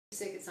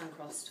sick, it's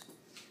uncrossed.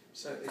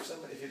 So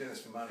if you're doing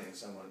this for money and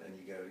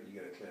you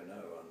get a clear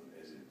no on,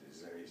 is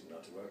there a reason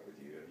not to work with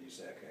you? And you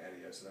say, okay,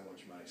 adios, I don't want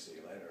your money, see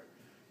you later.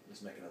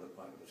 Let's make another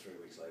appointment 3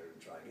 weeks later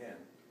and try again.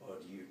 Or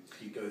do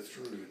you go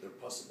through the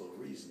possible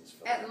reasons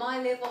for that? At my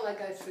level, I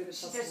go through the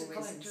possible reasons. She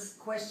doesn't collect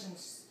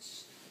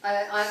questions.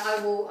 I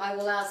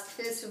will ask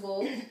first of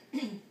all.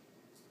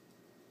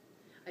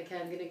 Okay,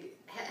 I'm gonna.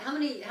 How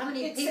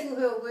many people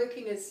who are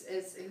working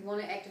who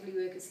want to actively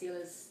work as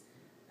healers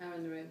are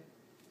in the room?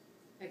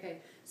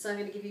 Okay, so I'm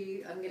going to give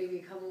you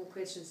a couple more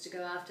questions to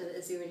go after.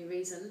 Is there any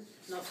reason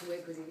not to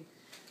work with you?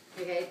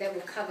 Okay, that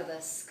will cover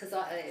this because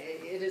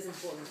it is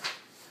important.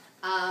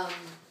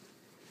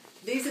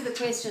 These are the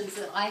questions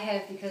that I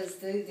have because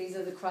these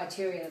are the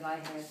criteria that I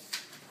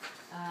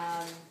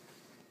have.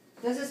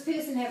 Does this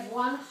person have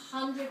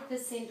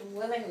 100%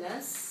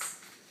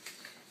 willingness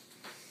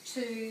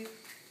to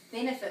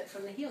benefit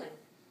from the healing?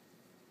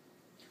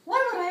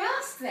 Why would I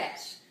ask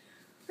that?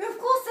 Of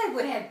course they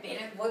would have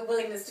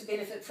willingness to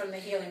benefit from the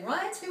healing,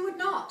 right? Who would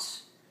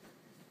not?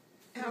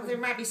 Oh, there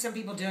might be some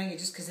people doing it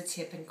just because it's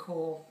hip and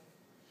cool.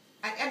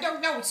 I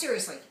don't know,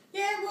 seriously.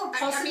 Yeah, well,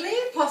 possibly.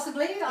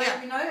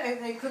 Yeah. You know,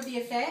 it could be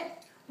a fad.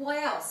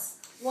 Why else?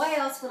 Why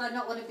else would I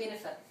not want to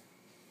benefit?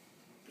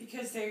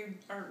 Because they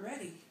aren't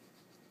ready.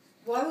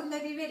 Why wouldn't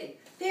they be ready?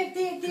 They're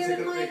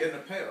getting a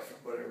payoff from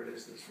whatever it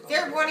is that's wrong.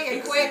 They're wanting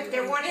a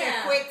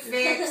quick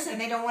fix, and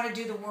they don't want to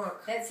do the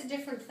work. That's a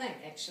different thing,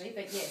 actually.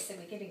 But yes, and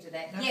we're getting to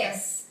that. Okay.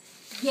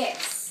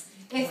 Yes.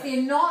 If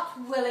they're not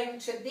willing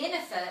to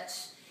benefit,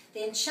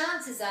 then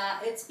chances are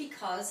it's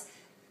because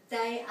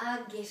they are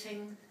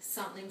getting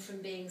something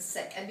from being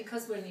sick. And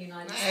because we're in the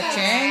United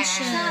States,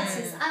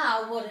 chances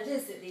are what it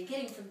is that they're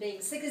getting from being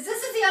sick is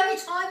this is the only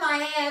time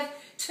I have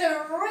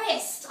to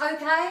rest,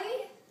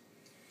 okay?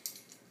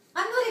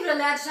 I'm not even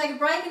allowed to take a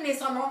break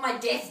unless I'm on my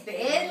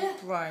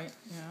deathbed. Right,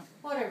 yeah.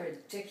 What a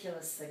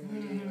ridiculous thing we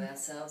do to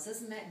ourselves.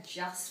 Isn't that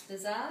just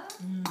bizarre?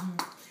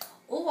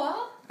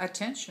 Or,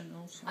 Attention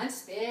also. I'm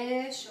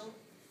special.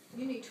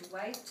 You need to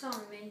wait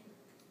on me.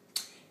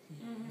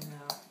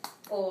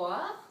 Or,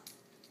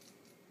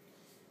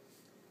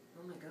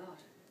 oh my God,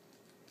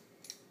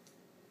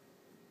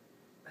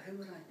 who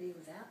would I be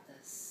without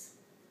this?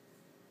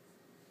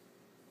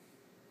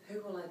 Who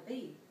will I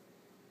be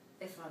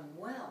if I'm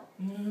well?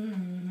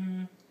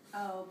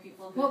 Oh,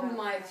 people who What were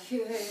my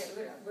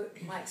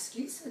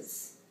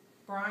excuses?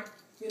 Right.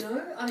 You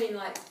know, I mean,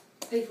 like,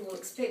 people will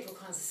expect all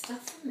kinds of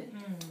stuff from me.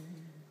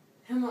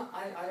 How much,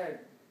 I don't,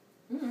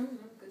 I'm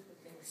good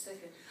with being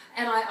sick.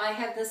 And I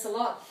have this a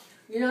lot.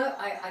 You know,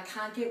 I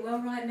can't get well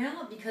right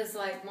now because,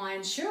 like, my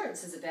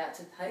insurance is about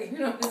to pay. You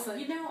know, it's like,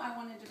 You know, I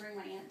wanted to bring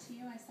my aunt to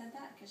you. I said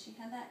that because she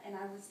had that, and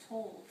I was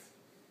told,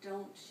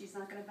 she's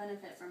not going to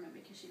benefit from it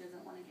because she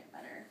doesn't want to get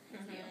better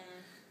with you.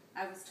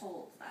 I was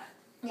told that.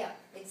 yeah,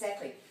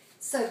 exactly.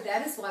 So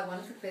that is why one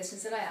of the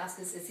questions that I ask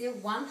is there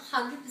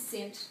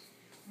 100%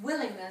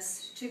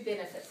 willingness to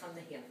benefit from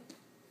the healing?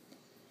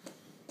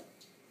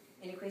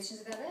 Any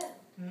questions about that?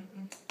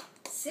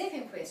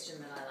 Second question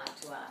that I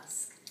like to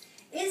ask.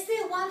 Is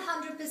there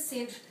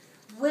 100%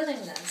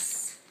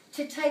 willingness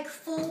to take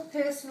full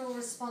personal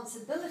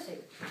responsibility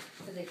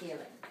for the healing?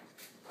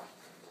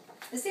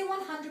 Is there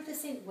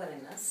 100%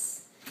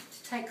 willingness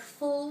to take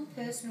full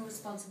personal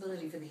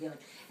responsibility for the healing?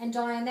 And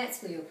Diane,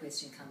 that's where your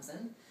question comes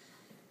in.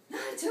 No,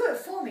 do it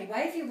for me.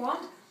 Wait if you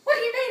want. What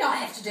do you mean I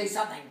have to do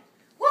something?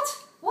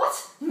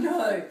 What?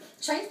 No.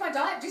 Change my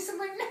diet, do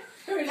something? No.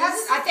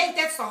 I think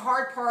that's the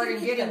hard part in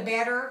getting help.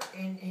 better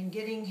and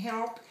getting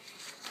help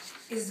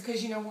is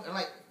because, you know,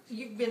 like,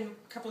 you've been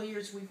a couple of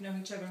years, we've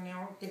known each other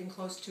now, getting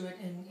close to it,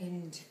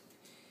 and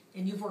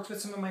you've worked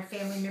with some of my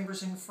family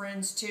members and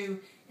friends too,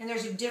 and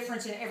there's a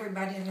difference in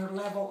everybody in their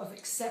level of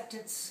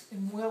acceptance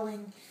and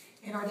willing,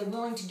 and are they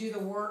willing to do the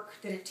work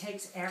that it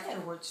takes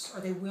afterwards?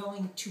 Are they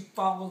willing to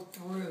follow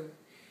through?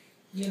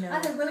 You know?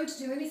 Are they willing to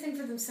do anything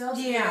for themselves?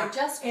 Yeah. They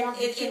just want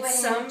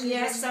some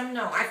yes, some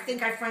no. I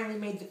think I finally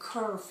made the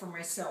curve for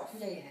myself.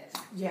 Yeah, you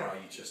have. Yeah. Or are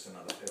you just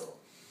another pill?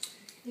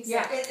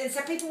 Exactly. Yeah, and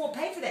some people will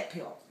pay for that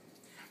pill.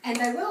 And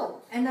they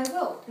will.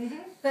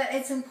 But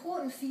it's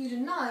important for you to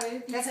know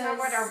because That's not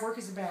what our work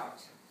is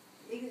about.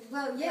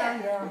 Well,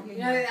 Yeah. You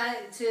know,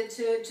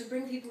 to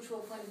bring people to a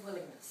point of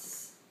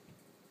willingness.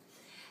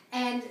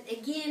 And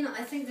again,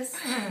 I think this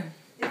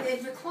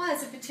it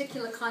requires a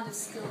particular kind of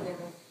skill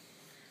level.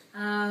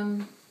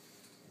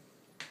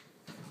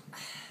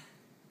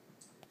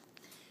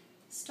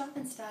 Stop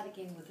and start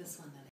again with this one, Lily.